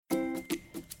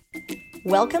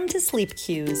Welcome to Sleep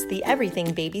Cues, the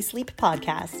Everything Baby Sleep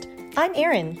podcast. I'm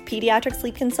Erin, pediatric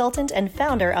sleep consultant and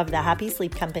founder of the Happy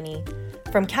Sleep Company.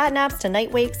 From catnaps to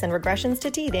night wakes and regressions to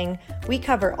teething, we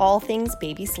cover all things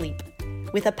baby sleep.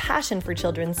 With a passion for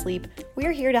children's sleep,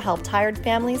 we're here to help tired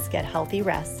families get healthy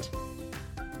rest.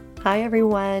 Hi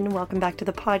everyone, welcome back to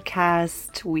the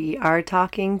podcast. We are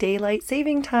talking daylight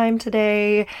saving time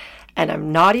today, and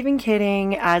I'm not even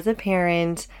kidding. As a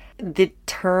parent, the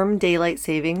term daylight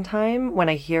saving time, when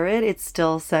I hear it, it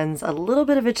still sends a little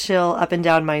bit of a chill up and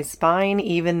down my spine,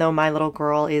 even though my little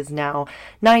girl is now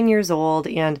 9 years old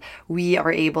and we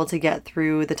are able to get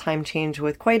through the time change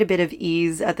with quite a bit of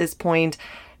ease at this point.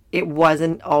 It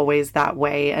wasn't always that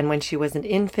way. And when she was an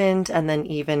infant and then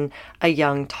even a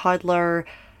young toddler,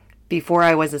 before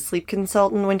I was a sleep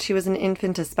consultant, when she was an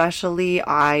infant especially,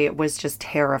 I was just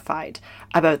terrified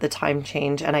about the time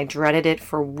change, and I dreaded it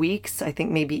for weeks, I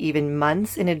think maybe even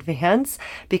months in advance,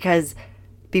 because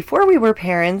before we were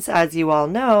parents, as you all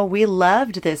know, we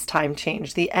loved this time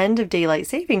change. The end of daylight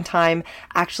saving time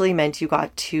actually meant you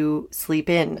got to sleep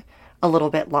in a little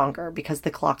bit longer because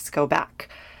the clocks go back.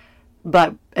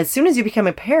 But as soon as you become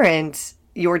a parent,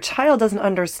 your child doesn't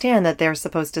understand that they're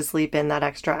supposed to sleep in that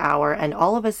extra hour, and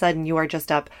all of a sudden you are just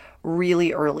up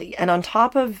really early. And on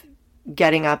top of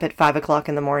getting up at 5 o'clock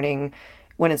in the morning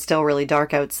when it's still really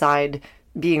dark outside,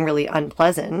 being really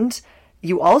unpleasant,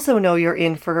 you also know you're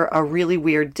in for a really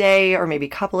weird day or maybe a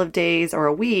couple of days or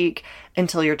a week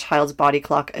until your child's body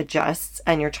clock adjusts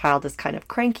and your child is kind of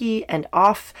cranky and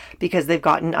off because they've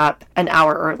gotten up an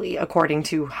hour early according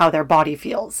to how their body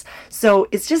feels. So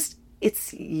it's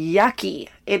yucky.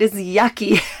 It is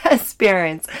yucky as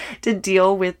parents to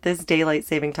deal with this daylight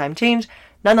saving time change.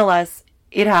 Nonetheless,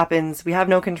 it happens. We have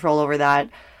no control over that.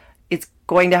 It's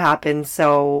going to happen.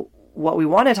 So what we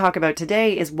want to talk about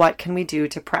today is what can we do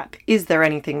to prep? Is there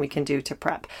anything we can do to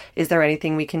prep? Is there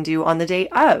anything we can do on the day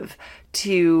of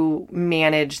to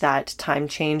manage that time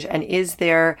change? And is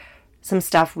there some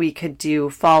stuff we could do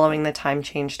following the time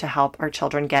change to help our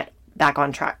children get back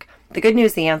on track? The good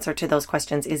news, the answer to those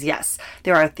questions is yes.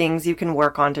 There are things you can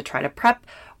work on to try to prep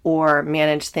or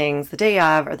manage things the day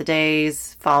of or the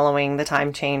days following the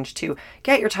time change to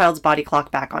get your child's body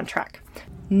clock back on track.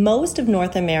 Most of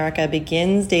North America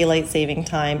begins daylight saving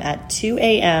time at 2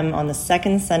 a.m. on the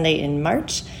second Sunday in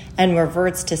March and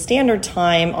reverts to standard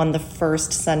time on the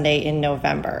first Sunday in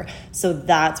November. So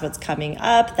that's what's coming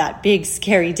up, that big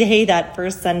scary day, that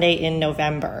first Sunday in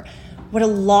November. What a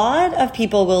lot of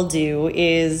people will do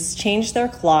is change their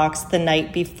clocks the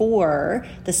night before,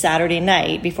 the Saturday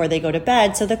night before they go to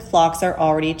bed, so the clocks are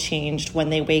already changed when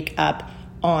they wake up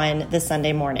on the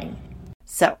Sunday morning.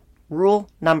 So, rule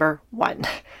number 1,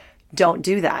 don't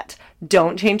do that.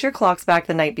 Don't change your clocks back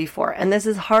the night before. And this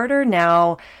is harder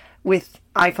now with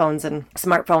iPhones and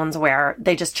smartphones where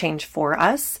they just change for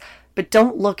us. But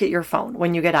don't look at your phone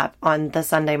when you get up on the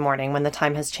Sunday morning when the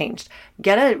time has changed.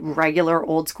 Get a regular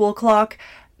old school clock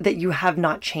that you have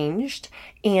not changed.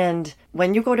 And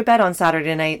when you go to bed on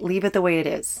Saturday night, leave it the way it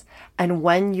is. And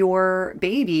when your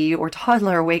baby or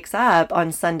toddler wakes up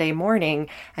on Sunday morning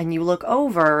and you look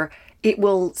over, it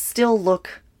will still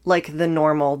look like the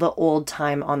normal, the old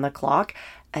time on the clock.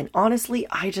 And honestly,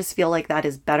 I just feel like that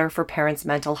is better for parents'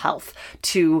 mental health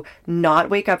to not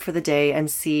wake up for the day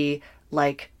and see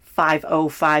like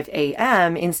 5:05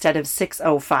 a.m. instead of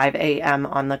 6:05 a.m.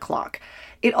 on the clock.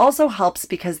 It also helps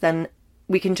because then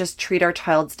we can just treat our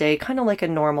child's day kind of like a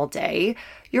normal day.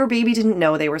 Your baby didn't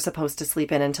know they were supposed to sleep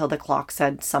in until the clock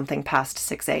said something past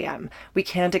 6 a.m. We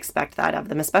can't expect that of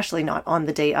them, especially not on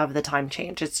the day of the time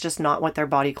change. It's just not what their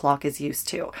body clock is used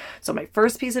to. So my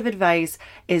first piece of advice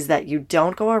is that you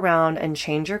don't go around and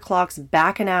change your clocks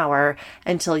back an hour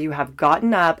until you have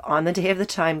gotten up on the day of the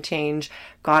time change,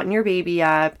 gotten your baby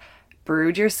up,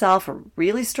 brewed yourself a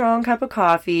really strong cup of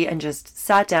coffee, and just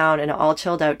sat down and all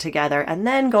chilled out together, and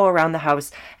then go around the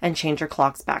house and change your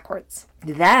clocks backwards.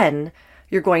 Then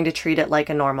you're going to treat it like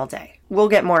a normal day. We'll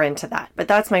get more into that, but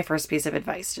that's my first piece of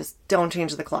advice. Just don't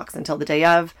change the clocks until the day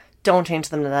of. Don't change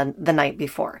them the night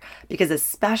before, because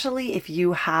especially if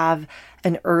you have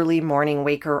an early morning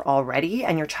waker already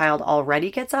and your child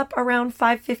already gets up around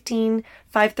 5:15,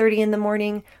 5:30 in the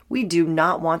morning, we do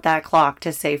not want that clock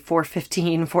to say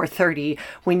 4:15, 4:30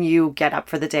 when you get up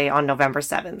for the day on November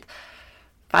 7th.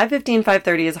 5:15,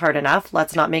 5:30 is hard enough.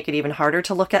 Let's not make it even harder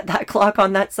to look at that clock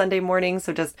on that Sunday morning.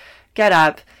 So just get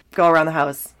up, go around the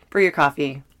house, brew your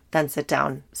coffee, then sit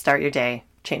down, start your day,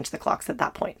 change the clocks at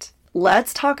that point.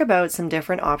 Let's talk about some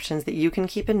different options that you can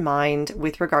keep in mind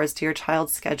with regards to your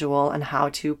child's schedule and how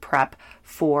to prep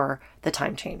for the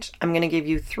time change. I'm going to give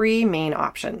you 3 main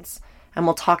options. and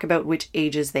we'll talk about which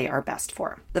ages they are best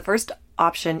for. The first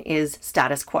option is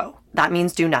status quo. That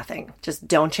means do nothing. Just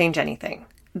don't change anything.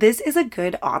 This is a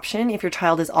good option if your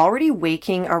child is already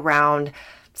waking around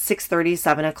 6:30,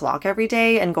 7 o'clock every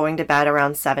day and going to bed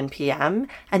around 7 p.m.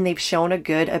 and they've shown a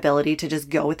good ability to just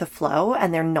go with the flow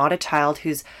and they're not a child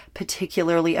who's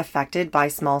particularly affected by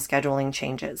small scheduling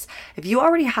changes. If you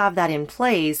already have that in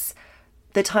place,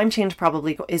 the time change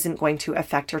probably isn't going to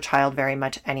affect your child very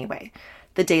much anyway.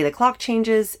 The day the clock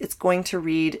changes, it's going to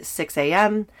read 6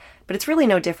 a.m., but it's really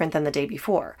no different than the day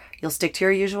before. You'll stick to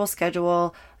your usual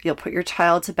schedule. You'll put your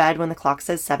child to bed when the clock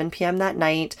says 7 p.m. that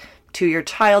night. To your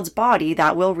child's body,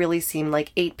 that will really seem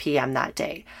like 8 p.m. that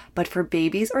day. But for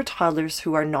babies or toddlers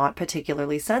who are not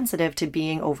particularly sensitive to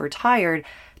being overtired,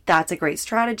 that's a great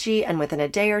strategy. And within a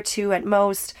day or two at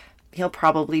most, he'll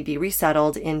probably be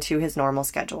resettled into his normal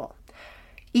schedule.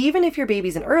 Even if your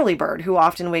baby's an early bird who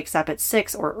often wakes up at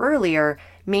 6 or earlier,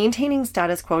 maintaining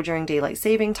status quo during daylight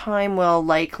saving time will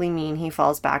likely mean he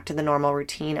falls back to the normal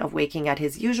routine of waking at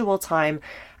his usual time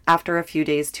after a few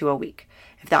days to a week.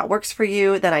 If that works for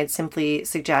you, then I'd simply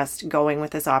suggest going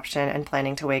with this option and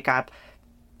planning to wake up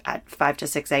at 5 to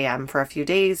 6 a.m. for a few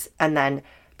days, and then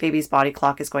baby's body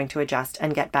clock is going to adjust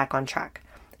and get back on track.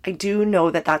 I do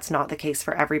know that that's not the case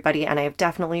for everybody, and I have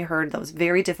definitely heard those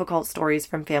very difficult stories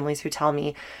from families who tell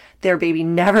me their baby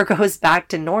never goes back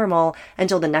to normal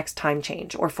until the next time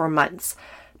change or for months.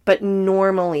 But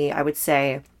normally, I would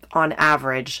say, on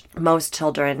average, most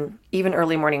children, even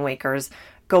early morning wakers,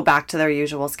 go back to their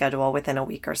usual schedule within a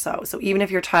week or so. So even if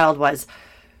your child was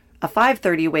a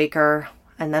 5:30 waker,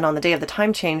 and then on the day of the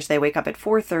time change, they wake up at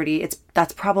 4:30,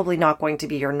 that's probably not going to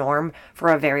be your norm for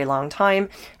a very long time.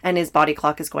 And his body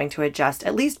clock is going to adjust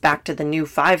at least back to the new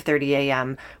 5:30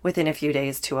 a.m. within a few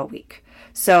days to a week.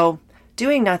 So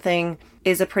doing nothing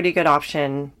is a pretty good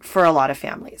option for a lot of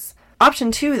families.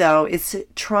 Option 2, though, is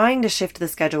trying to shift the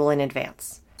schedule in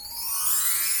advance.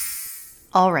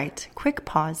 All right, quick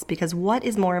pause, because what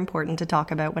is more important to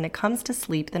talk about when it comes to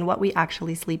sleep than what we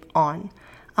actually sleep on?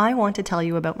 I want to tell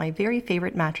you about my very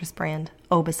favorite mattress brand,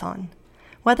 Obasan.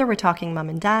 Whether we're talking mom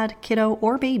and dad, kiddo,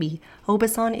 or baby,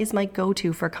 Obasan is my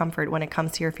go-to for comfort when it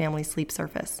comes to your family's sleep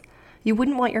surface. You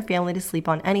wouldn't want your family to sleep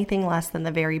on anything less than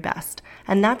the very best,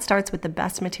 and that starts with the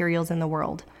best materials in the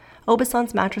world.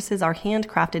 Obasan's mattresses are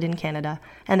handcrafted in Canada,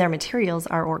 and their materials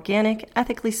are organic,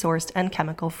 ethically sourced, and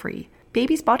chemical-free.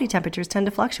 Babies' body temperatures tend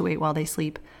to fluctuate while they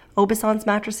sleep. Obasan's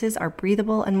mattresses are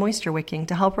breathable and moisture-wicking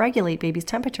to help regulate babies'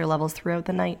 temperature levels throughout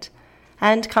the night.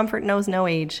 And comfort knows no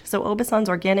age, so Obasan's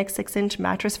organic 6-inch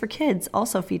mattress for kids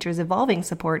also features evolving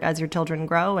support as your children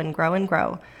grow and grow and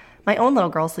grow. My own little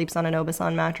girl sleeps on an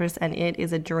Obasan mattress, and it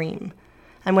is a dream.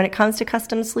 And when it comes to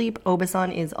custom sleep,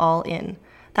 Obasan is all in.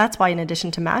 That's why in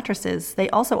addition to mattresses, they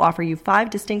also offer you 5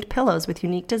 distinct pillows with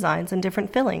unique designs and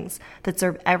different fillings that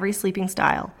serve every sleeping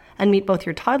style and meet both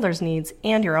your toddler's needs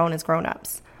and your own as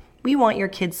grown-ups. We want your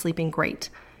kids sleeping great.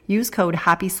 Use code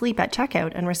HAPPYSLEEP at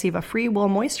checkout and receive a free wool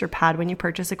moisture pad when you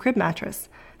purchase a crib mattress.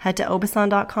 Head to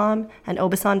obasan.com and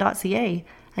obasan.ca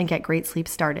and get great sleep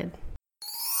started.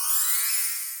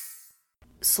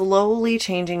 Slowly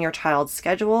changing your child's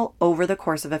schedule over the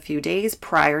course of a few days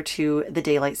prior to the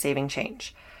daylight saving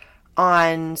change.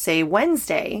 On, say,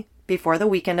 Wednesday, before the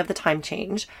weekend of the time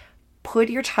change, put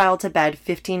your child to bed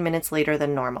 15 minutes later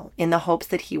than normal in the hopes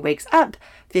that he wakes up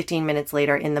 15 minutes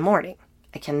later in the morning.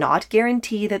 I cannot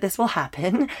guarantee that this will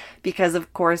happen because,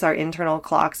 of course, our internal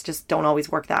clocks just don't always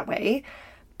work that way,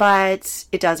 but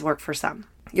it does work for some.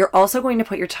 You're also going to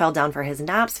put your child down for his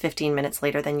naps 15 minutes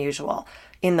later than usual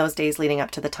in those days leading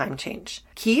up to the time change.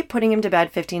 Keep putting him to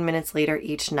bed 15 minutes later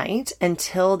each night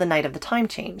until the night of the time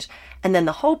change. And then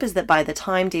the hope is that by the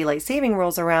time daylight saving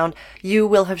rolls around, you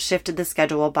will have shifted the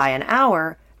schedule by an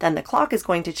hour. Then the clock is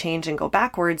going to change and go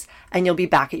backwards, and you'll be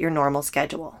back at your normal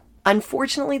schedule.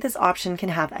 Unfortunately, this option can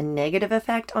have a negative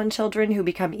effect on children who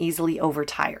become easily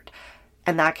overtired.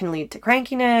 And that can lead to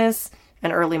crankiness,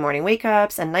 and early morning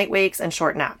wake-ups, and night wakes, and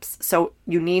short naps. So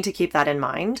you need to keep that in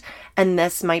mind, and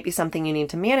this might be something you need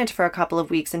to manage for a couple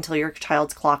of weeks until your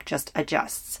child's clock just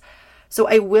adjusts. So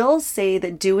I will say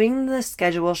that doing the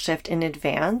schedule shift in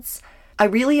advance, I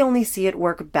really only see it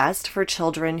work best for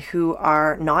children who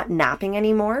are not napping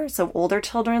anymore, so older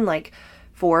children like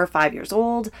 4 or 5 years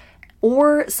old,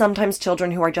 or sometimes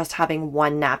children who are just having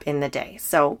one nap in the day,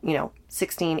 so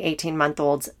 16,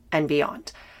 18-month-olds and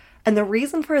beyond. And the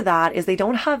reason for that is they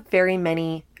don't have very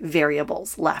many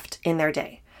variables left in their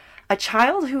day. A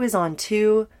child who is on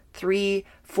 2, 3,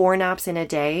 4 naps in a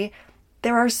day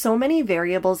There are so many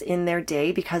variables in their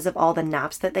day because of all the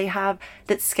naps that they have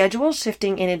that schedule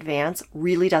shifting in advance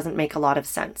really doesn't make a lot of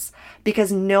sense,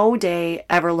 because no day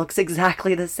ever looks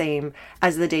exactly the same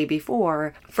as the day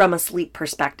before from a sleep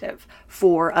perspective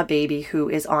for a baby who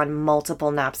is on multiple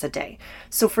naps a day.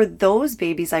 So for those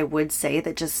babies, I would say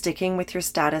that just sticking with your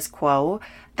status quo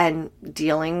and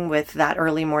dealing with that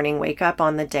early morning wake up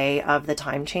on the day of the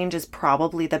time change is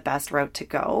probably the best route to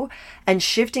go. And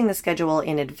shifting the schedule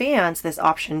in advance, this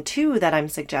option 2 that I'm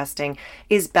suggesting,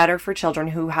 is better for children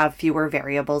who have fewer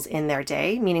variables in their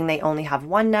day, meaning they only have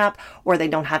one nap or they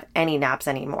don't have any naps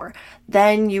anymore.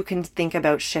 Then you can think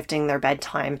about shifting their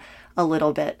bedtime a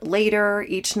little bit later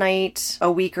each night,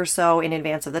 a week or so in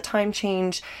advance of the time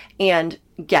change, and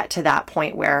get to that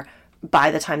point where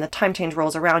by the time the time change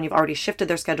rolls around, you've already shifted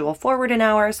their schedule forward an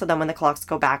hour. So then when the clocks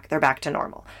go back, they're back to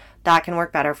normal. That can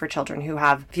work better for children who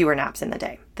have fewer naps in the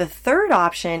day. The third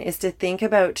option is to think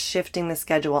about shifting the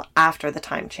schedule after the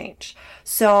time change.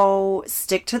 So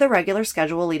stick to the regular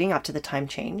schedule leading up to the time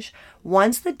change.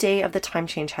 Once the day of the time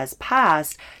change has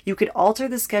passed, you could alter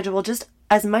the schedule just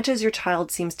as much as your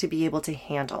child seems to be able to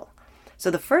handle. So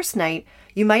the first night,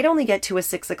 you might only get to a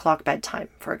 6 o'clock bedtime,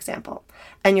 for example,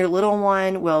 and your little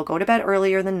one will go to bed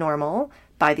earlier than normal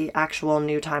by the actual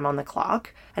new time on the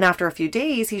clock. And after a few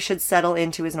days, he should settle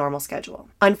into his normal schedule.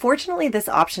 Unfortunately, this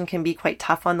option can be quite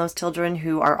tough on those children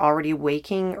who are already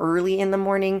waking early in the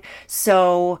morning.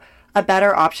 So a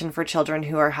better option for children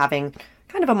who are having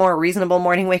kind of a more reasonable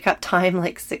morning wake up time,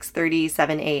 like 6:30,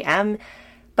 7 a.m.,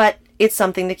 but it's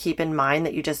something to keep in mind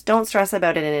that you just don't stress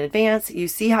about it in advance. You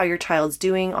see how your child's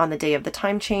doing on the day of the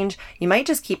time change. You might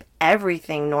just keep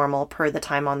everything normal per the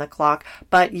time on the clock,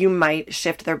 but you might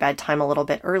shift their bedtime a little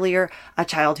bit earlier. A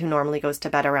child who normally goes to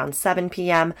bed around 7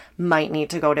 p.m. might need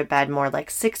to go to bed more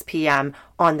like 6 p.m.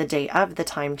 on the day of the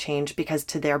time change because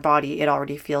to their body it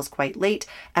already feels quite late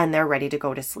and they're ready to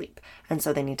go to sleep. And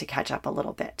so they need to catch up a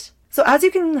little bit. So as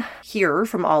you can hear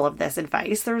from all of this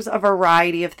advice, there's a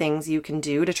variety of things you can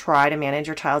do to try to manage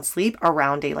your child's sleep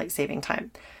around daylight saving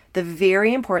time. The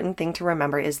very important thing to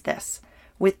remember is this: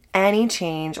 with any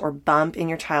change or bump in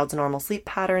your child's normal sleep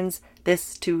patterns,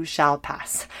 this too shall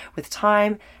pass with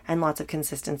time and lots of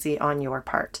consistency on your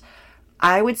part.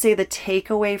 I would say the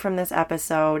takeaway from this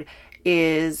episode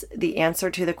is the answer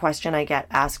to the question I get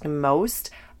asked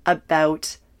most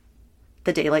about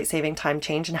the daylight saving time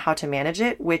change and how to manage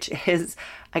it, which is,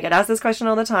 I get asked this question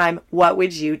all the time: what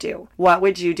would you do? What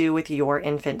would you do with your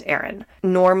infant, Erin?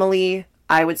 Normally,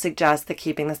 I would suggest that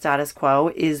keeping the status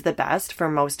quo is the best for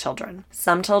most children.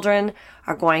 Some children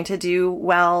are going to do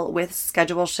well with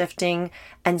schedule shifting,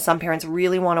 and some parents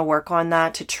really want to work on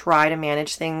that to try to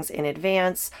manage things in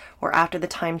advance or after the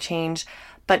time change.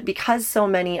 But because so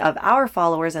many of our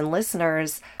followers and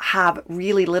listeners have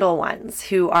really little ones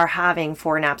who are having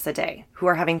 4 naps a day, who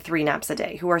are having 3 naps a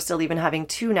day, who are still even having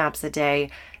 2 naps a day,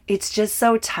 it's just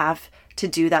so tough to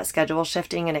do that schedule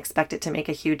shifting and expect it to make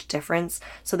a huge difference.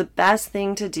 So the best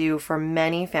thing to do for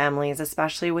many families,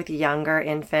 especially with younger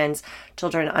infants,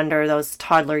 children under those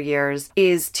toddler years,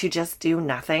 is to just do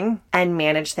nothing and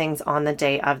manage things on the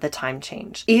day of the time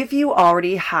change. If you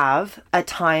already have a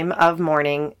time of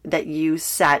morning that you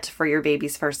set for your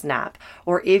baby's first nap,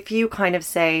 or if you kind of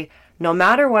say, no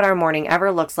matter what our morning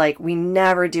ever looks like, we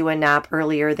never do a nap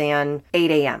earlier than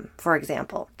 8 a.m., for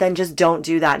example, then just don't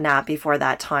do that nap before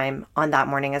that time on that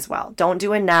morning as well. Don't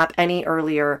do a nap any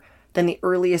earlier than the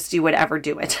earliest you would ever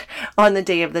do it on the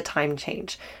day of the time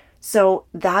change. So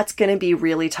that's going to be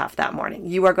really tough that morning.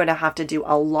 You are going to have to do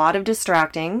a lot of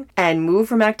distracting and move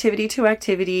from activity to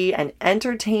activity and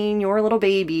entertain your little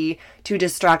baby to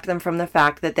distract them from the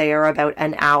fact that they are about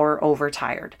an hour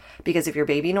overtired. Because if your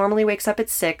baby normally wakes up at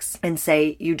 6 and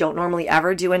say you don't normally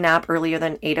ever do a nap earlier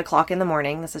than 8 o'clock in the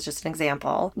morning, this is just an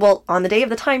example. Well, on the day of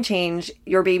the time change,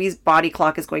 your baby's body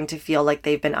clock is going to feel like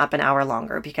they've been up an hour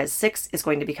longer because 6 is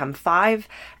going to become 5,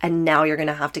 and now you're going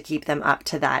to have to keep them up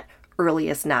to that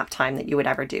earliest nap time that you would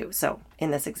ever do. So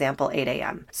in this example, 8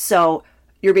 a.m. So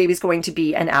your baby's going to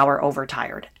be an hour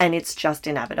overtired, and it's just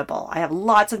inevitable. I have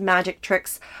lots of magic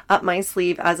tricks up my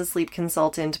sleeve as a sleep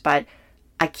consultant, but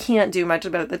I can't do much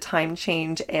about the time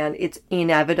change, and it's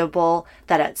inevitable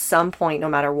that at some point, no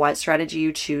matter what strategy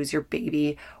you choose, your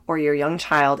baby or your young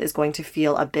child is going to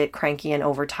feel a bit cranky and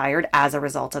overtired as a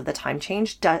result of the time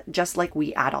change, just like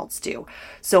we adults do.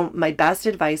 So my best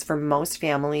advice for most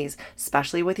families,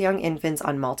 especially with young infants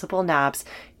on multiple naps,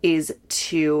 is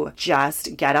to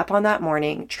just get up on that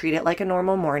morning, treat it like a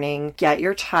normal morning, get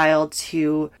your child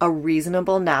to a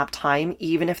reasonable nap time,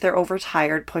 even if they're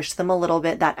overtired, push them a little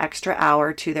bit, that extra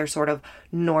hour to their sort of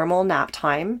normal nap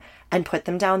time, and put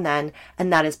them down then.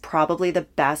 And that is probably the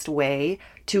best way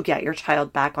to get your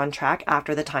child back on track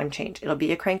after the time change. It'll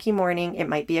be a cranky morning, it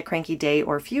might be a cranky day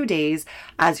or a few days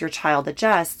as your child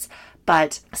adjusts,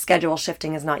 but schedule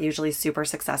shifting is not usually super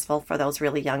successful for those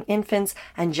really young infants,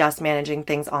 and just managing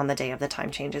things on the day of the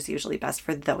time change is usually best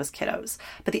for those kiddos.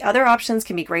 But the other options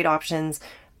can be great options,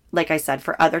 like I said,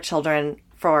 for other children,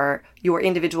 for your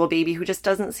individual baby who just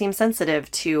doesn't seem sensitive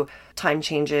to time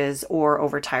changes or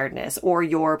overtiredness, or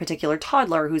your particular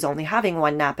toddler who's only having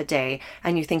one nap a day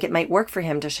and you think it might work for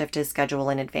him to shift his schedule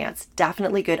in advance.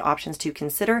 Definitely good options to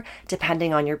consider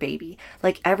depending on your baby.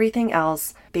 Like everything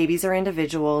else, babies are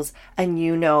individuals and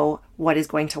you know what is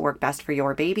going to work best for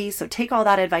your baby. So take all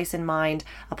that advice in mind,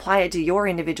 apply it to your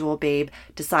individual babe,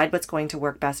 decide what's going to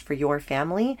work best for your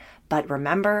family. But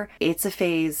remember, it's a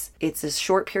phase. It's a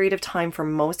short period of time for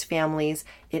most families.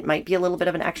 It might be a little bit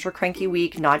of an extra cranky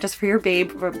week, not just for your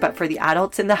babe, but for the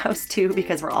adults in the house too,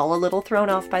 because we're all a little thrown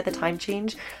off by the time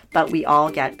change, but we all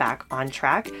get back on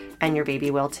track, and your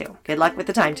baby will too. Good luck with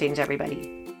the time change,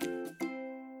 everybody.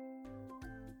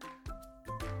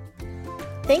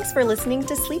 Thanks for listening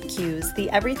to Sleep Cues, the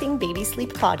Everything Baby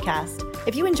Sleep podcast.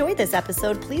 If you enjoyed this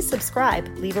episode, please subscribe,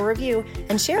 leave a review,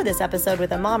 and share this episode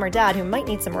with a mom or dad who might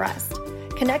need some rest.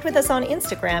 Connect with us on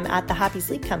Instagram at The Happy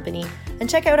Sleep Company, and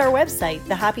check out our website,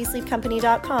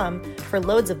 thehappysleepcompany.com, for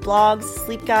loads of blogs,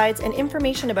 sleep guides, and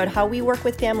information about how we work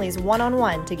with families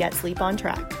one-on-one to get sleep on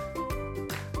track.